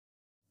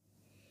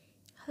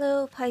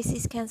Hello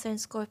Pisces, Cancer and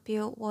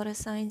Scorpio water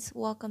signs.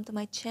 Welcome to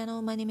my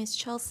channel. My name is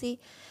Chelsea.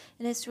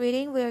 In this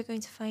reading, we are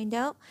going to find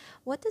out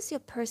what does your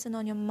person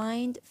on your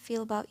mind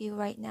feel about you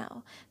right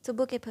now. To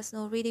book a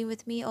personal reading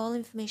with me, all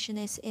information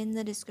is in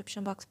the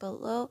description box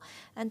below.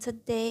 And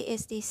today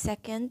is the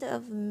 2nd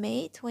of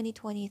May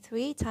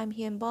 2023. Time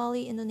here in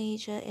Bali,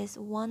 Indonesia is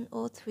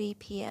 1:03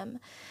 p.m.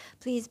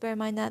 Please bear in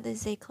mind that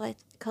this is a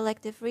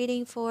collective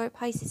reading for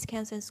Pisces,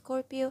 Cancer and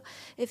Scorpio.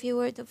 If you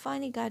were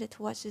divinely guided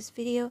to watch this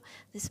video,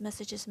 this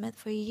message is meant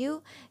for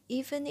you,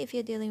 even if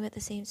you're dealing with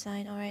the same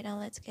sign. Alright, now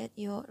let's get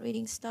your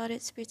reading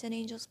started. Spirits and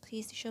angels,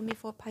 please show me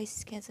for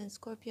Pisces, Cancer, and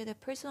Scorpio. The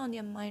person on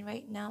your mind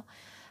right now,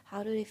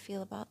 how do they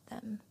feel about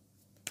them?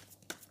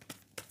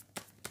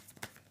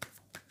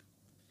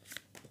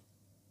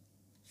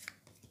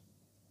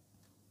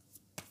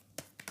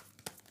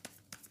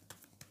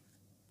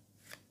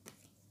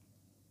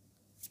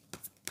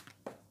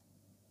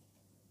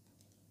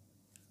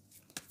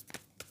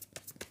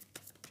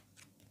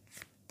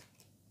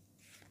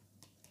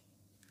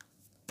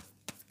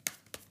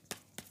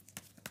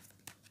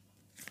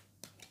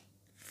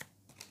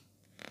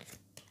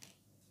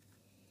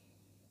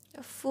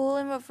 A Fool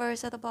in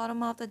reverse at the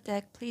bottom of the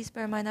deck. Please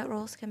bear in mind that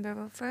roles can be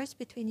reversed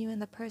between you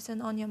and the person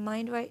on your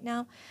mind right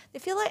now. They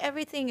feel like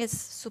everything is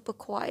super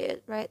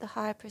quiet, right? The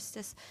High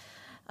Priestess,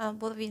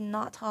 both of you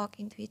not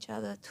talking to each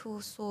other. Two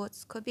of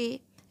Swords could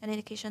be an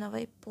indication of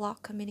a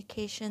blocked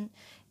communication.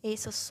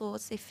 Ace of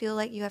Swords, they feel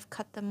like you have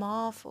cut them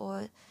off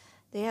or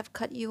they have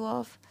cut you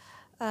off.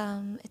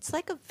 It's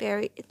like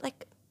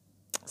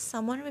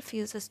someone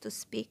refuses to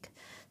speak.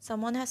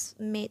 Someone has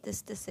made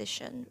this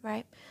decision,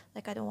 right?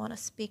 Like, I don't want to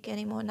speak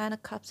anymore. 9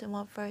 of Cups in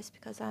reverse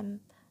because I'm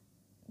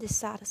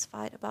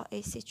dissatisfied about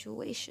a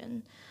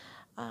situation,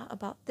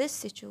 about this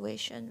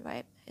situation,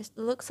 right? It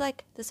looks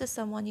like this is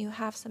someone you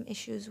have some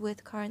issues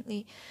with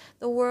currently.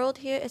 The World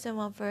here is in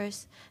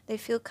reverse. They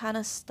feel kind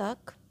of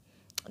stuck.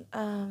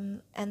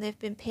 And they've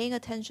been paying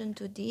attention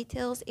to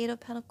details. 8 of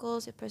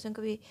Pentacles. The person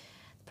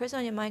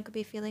on your mind could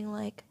be feeling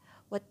like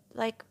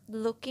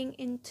looking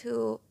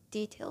into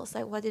details,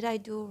 like what did I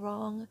do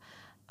wrong,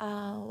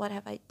 what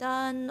have I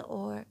done,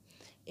 or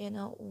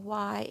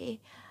why.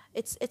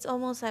 It's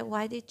almost like,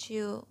 why did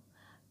you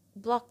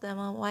block them,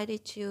 or why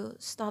did you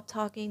stop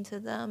talking to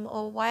them,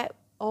 or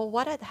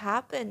what had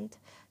happened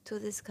to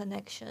this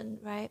connection,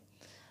 right?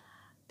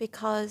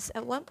 Because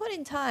at one point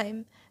in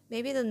time,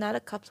 maybe the Knight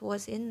of Cups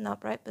was in an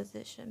upright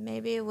position.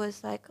 Maybe it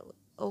was like,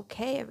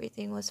 okay,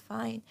 everything was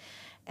fine.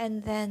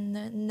 And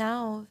then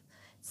now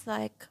it's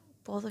like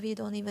both of you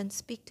don't even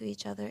speak to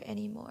each other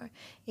anymore.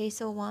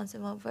 Ace of Wands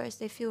in reverse,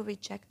 they feel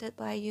rejected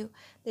by you.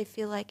 They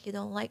feel like you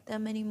don't like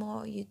them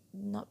anymore. You're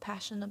not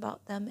passionate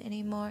about them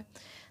anymore.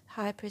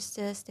 High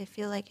Priestess, they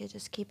feel like you're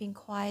just keeping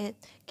quiet,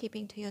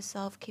 keeping to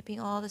yourself, keeping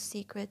all the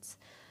secrets.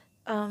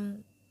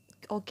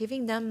 Or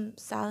giving them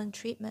silent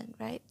treatment,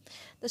 right?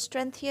 The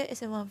Strength here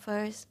is in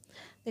reverse.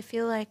 They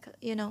feel like,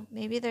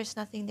 maybe there's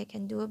nothing they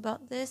can do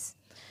about this.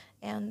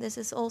 And this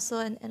is also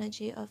an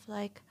energy of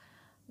like,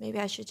 maybe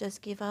I should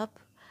just give up.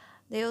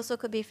 They also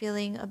could be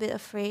feeling a bit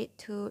afraid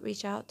to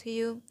reach out to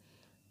you,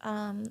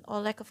 or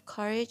lack of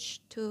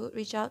courage to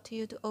reach out to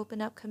you, to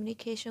open up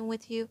communication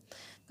with you.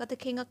 Got the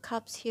King of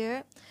Cups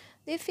here.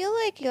 They feel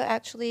like you're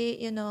actually,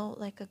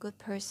 like a good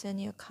person,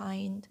 you're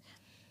kind.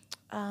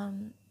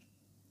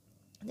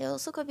 They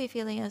also could be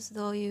feeling as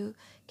though you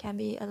can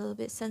be a little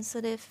bit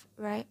sensitive,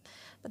 right?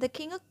 But the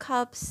King of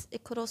Cups,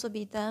 it could also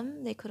be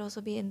them. They could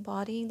also be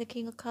embodying the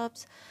King of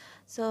Cups.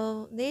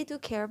 So they do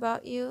care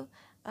about you.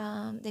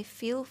 They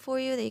feel for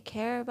you. They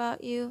care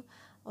about you,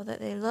 or that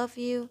they love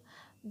you.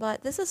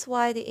 But this is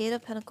why the Eight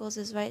of Pentacles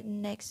is right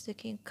next to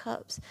King of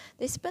Cups.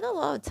 They spend a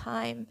lot of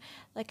time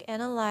like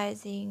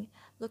analyzing,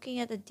 looking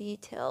at the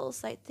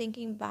details, like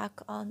thinking back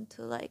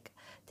onto like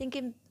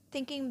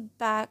thinking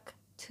back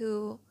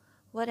to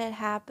what had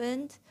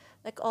happened,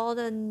 like all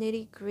the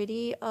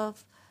nitty-gritty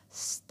of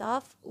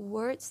stuff,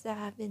 words that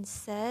have been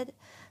said.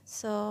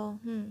 So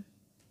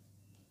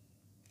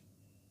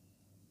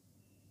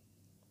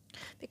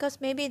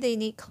because maybe they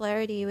need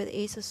clarity with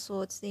Ace of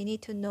Swords. They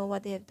need to know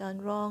what they have done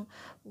wrong.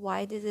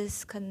 Why did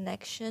this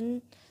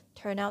connection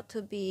turn out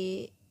to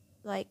be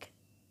like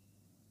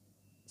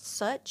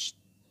such,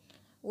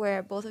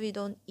 where both of you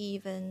don't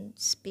even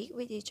speak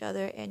with each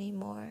other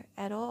anymore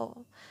at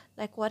all?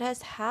 Like, what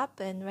has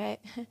happened, right?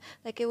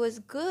 Like, it was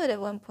good at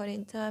one point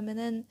in time, and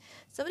then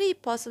somebody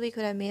possibly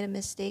could have made a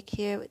mistake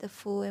here with the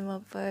Fool in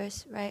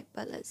reverse, right?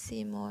 But let's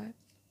see more.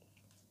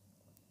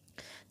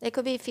 They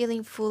could be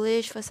feeling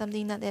foolish for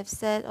something that they've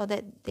said, or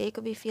that they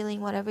could be feeling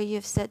whatever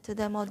you've said to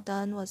them or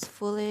done was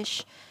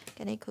foolish,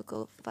 and it could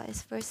go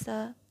vice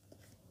versa.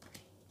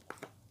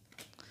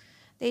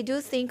 They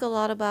do think a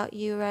lot about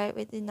you, right?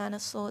 With the Nine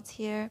of Swords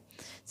here.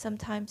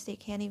 Sometimes they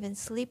can't even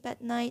sleep at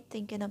night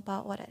thinking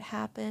about what had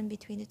happened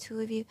between the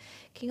two of you.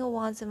 King of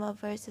Wands in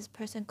reverse. This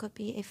person could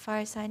be a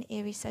fire sign,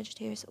 Aries,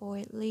 Sagittarius,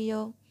 or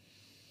Leo.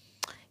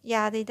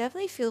 Yeah, they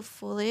definitely feel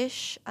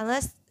foolish.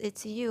 Unless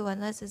it's you,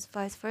 unless it's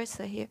vice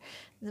versa here.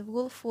 The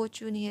Wheel of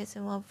Fortune here is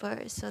in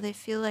reverse. So they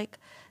feel like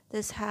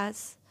this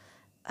has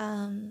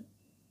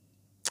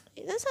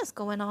This is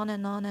going on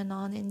and on and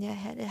on in their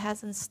head. It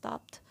hasn't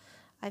stopped,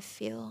 I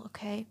feel,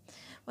 okay?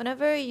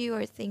 Whenever you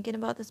are thinking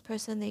about this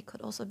person, they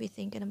could also be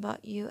thinking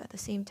about you at the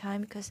same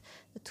time, because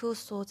the Two of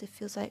Swords, it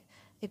feels like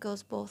it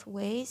goes both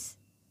ways.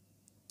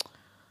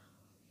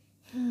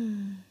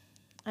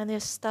 And they're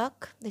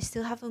stuck. They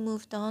still haven't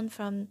moved on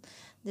from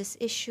this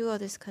issue or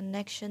this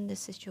connection, this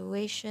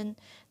situation.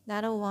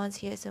 Nine of Wands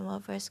here is in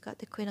reverse. Got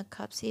the Queen of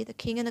Cups here. The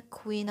King and the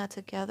Queen are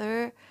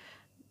together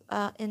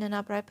in an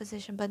upright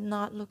position, but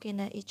not looking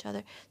at each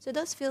other. So it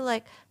does feel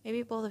like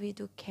maybe both of you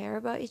do care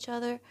about each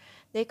other.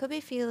 They could be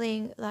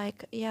feeling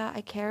like, yeah,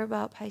 I care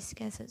about Pisces,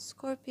 Cancer, and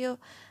Scorpio,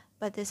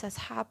 but this has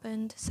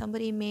happened.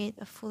 Somebody made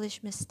a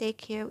foolish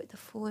mistake here with the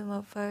Fool in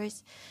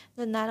reverse,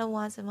 the Knight of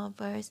Wands in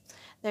reverse.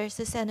 There's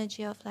this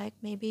energy of like,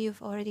 maybe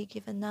you've already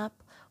given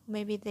up, or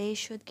maybe they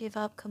should give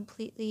up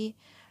completely,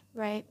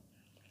 right?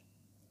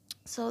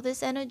 So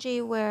this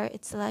energy where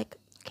it's like,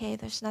 okay,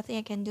 there's nothing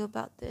I can do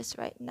about this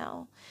right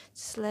now,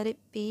 just let it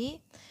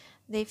be.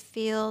 They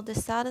feel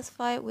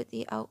dissatisfied with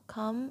the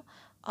outcome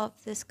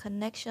of this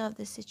connection, of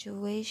this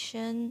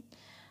situation.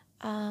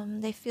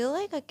 They feel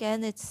like,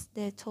 again,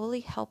 they're totally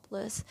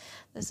helpless.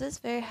 There's this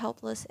very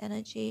helpless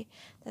energy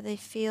that they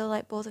feel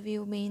like both of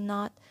you may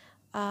not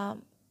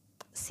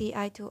see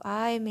eye to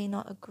eye, may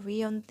not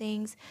agree on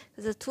things,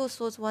 because the Two of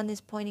Swords, one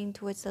is pointing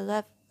towards the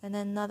left and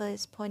then another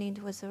is pointing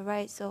towards the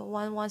right. So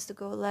one wants to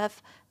go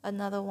left,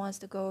 another wants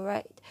to go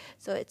right.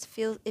 So it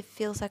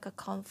feels like a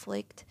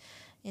conflict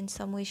in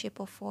some way,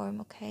 shape, or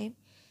form, okay?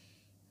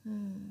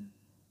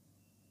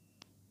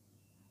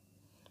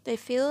 They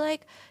feel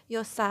like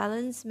your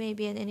silence may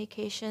be an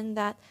indication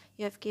that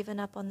you have given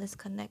up on this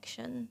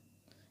connection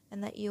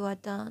and that you are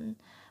done.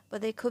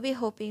 But they could be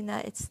hoping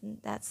that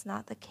that's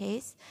not the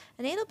case.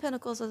 And Eight of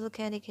Pentacles also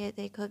can indicate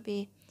they could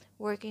be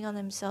working on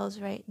themselves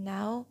right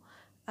now,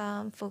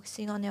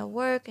 focusing on their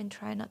work and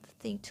trying not to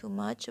think too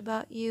much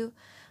about you.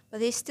 But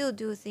they still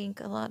do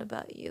think a lot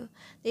about you.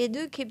 They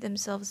do keep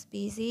themselves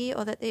busy,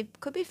 or that they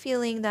could be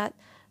feeling that,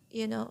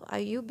 you know, are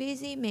you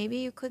busy? Maybe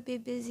you could be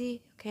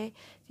busy, okay?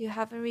 If you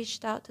haven't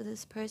reached out to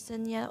this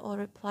person yet or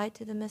replied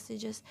to the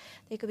messages,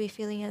 they could be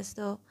feeling as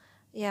though,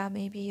 yeah,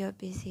 maybe you're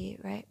busy,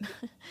 right?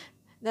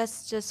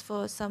 That's just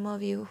for some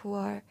of you who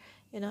are,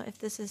 you know, if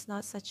this is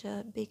not such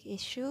a big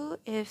issue,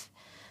 if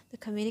the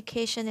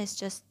communication is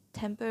just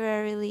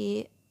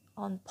temporarily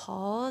on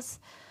pause.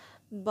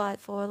 But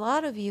for a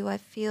lot of you, I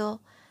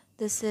feel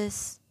this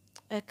is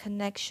a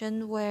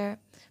connection where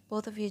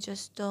both of you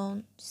just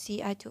don't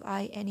see eye to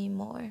eye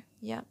anymore.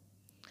 Yeah.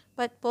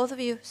 But both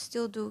of you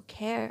still do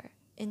care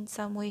in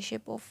some way,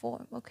 shape, or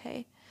form,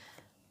 okay?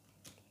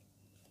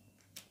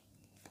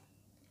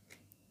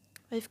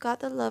 We've got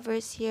the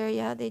Lovers here.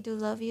 Yeah, they do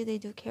love you, they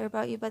do care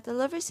about you, but the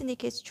Lovers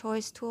indicates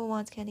choice. Two of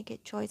Wands can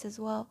indicate choice as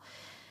well.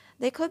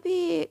 They could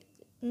be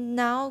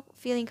now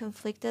feeling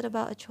conflicted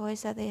about a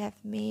choice that they have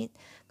made.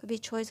 Could be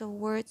choice of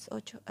words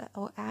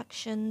or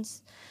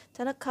actions.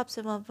 Ten of Cups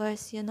in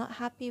reverse. You're not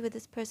happy with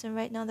this person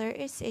right now. There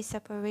is a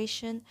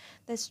separation.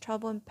 There's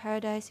trouble in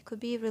paradise. It could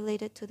be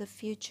related to the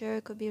future.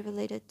 It could be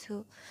related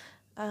to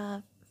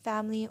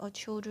family or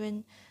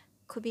children.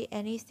 Could be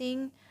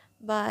anything.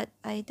 But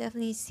I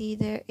definitely see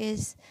there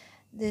is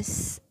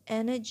this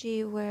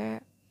energy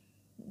where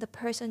the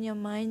person in your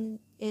mind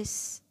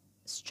is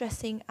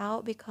stressing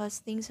out because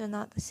things are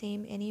not the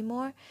same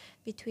anymore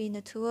between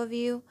the two of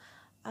you.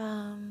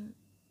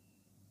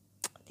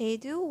 They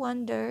do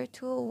wonder.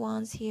 Two of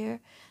Wands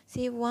here.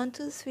 See, 1,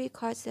 2, 3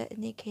 cards that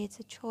indicates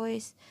a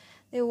choice.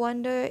 They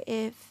wonder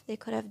if they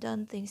could have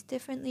done things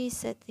differently,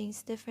 said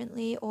things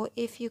differently, or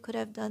if you could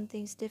have done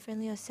things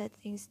differently or said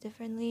things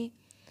differently.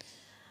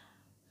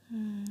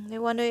 They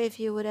wonder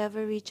if you would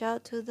ever reach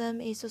out to them,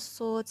 Ace of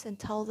Swords, and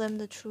tell them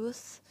the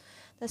truth.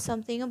 There's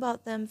something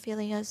about them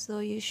feeling as though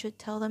you should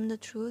tell them the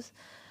truth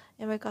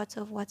in regards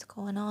of what's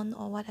going on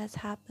or what has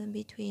happened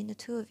between the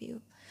two of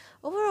you.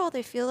 Overall,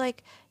 they feel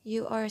like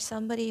you are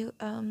somebody,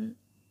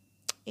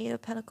 Eight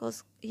of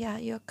Pentacles, yeah,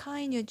 you're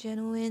kind, you're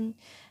genuine,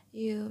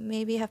 you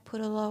maybe have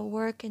put a lot of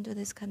work into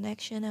this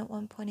connection at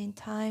one point in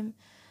time,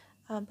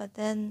 but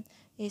then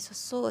Ace of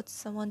Swords,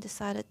 someone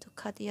decided to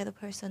cut the other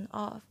person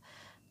off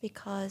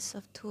because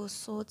of Two of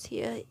Swords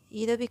here,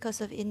 either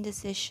because of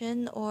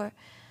indecision or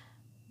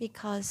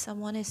because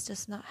someone is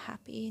just not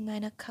happy.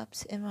 Nine of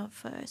Cups in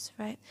reverse,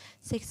 right?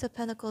 Six of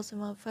Pentacles in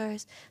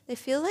reverse. They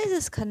feel like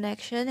this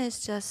connection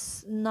is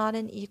just not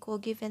an equal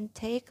give and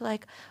take,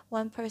 like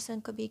one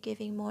person could be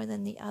giving more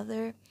than the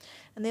other,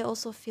 and they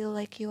also feel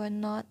like you are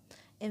not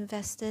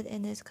invested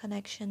in this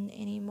connection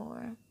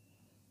anymore.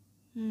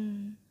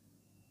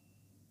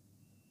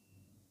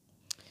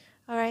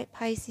 Alright,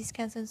 Pisces,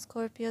 Cancer, and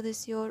Scorpio,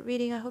 this is your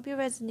reading. I hope you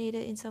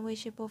resonated in some way,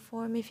 shape, or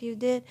form. If you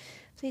did,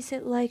 please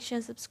hit like, share,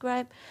 and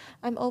subscribe.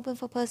 I'm open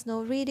for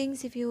personal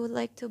readings. If you would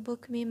like to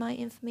book me, my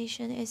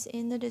information is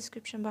in the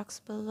description box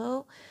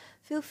below.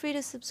 Feel free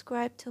to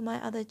subscribe to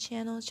my other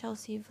channel,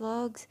 Chelsea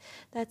Vlogs.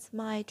 That's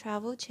my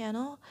travel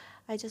channel.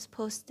 I just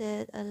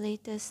posted a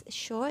latest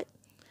short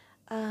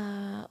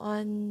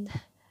on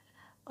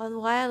on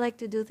why I like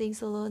to do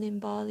things alone in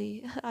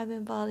Bali. I'm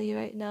in Bali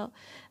right now.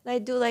 And I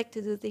do like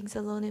to do things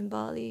alone in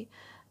Bali.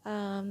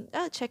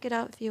 Check it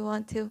out if you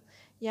want to.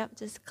 Yep,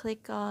 just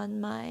click on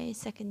my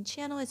second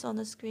channel. It's on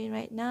the screen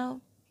right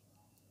now.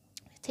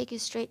 Take you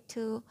straight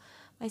to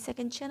my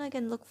second channel. You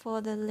can look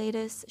for the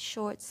latest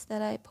shorts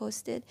that I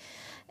posted.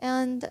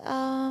 And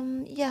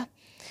yeah,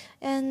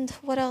 and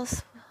what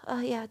else?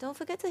 Yeah, don't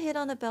forget to hit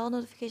on the bell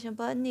notification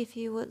button if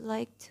you would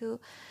like to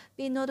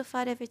be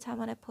notified every time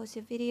when I post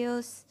your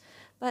videos.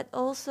 But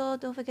also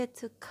don't forget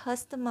to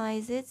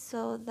customize it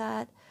so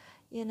that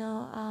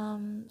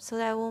so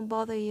that I won't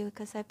bother you,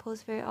 because I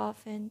post very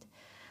often,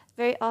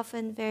 very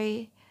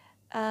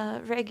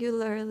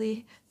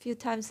regularly, few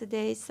times a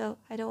day. So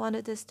I don't want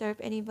to disturb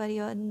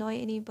anybody or annoy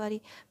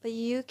anybody. But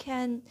you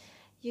can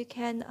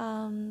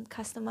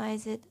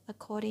customize it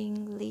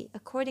accordingly.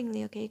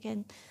 Okay, you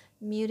can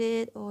mute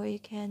it, or you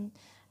can,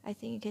 I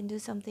think you can do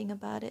something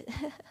about it.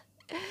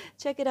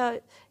 Check it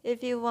out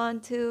if you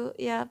want to.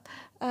 Yeah.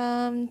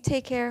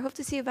 Take care. Hope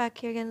to see you back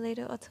here again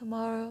later or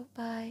tomorrow.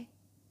 Bye.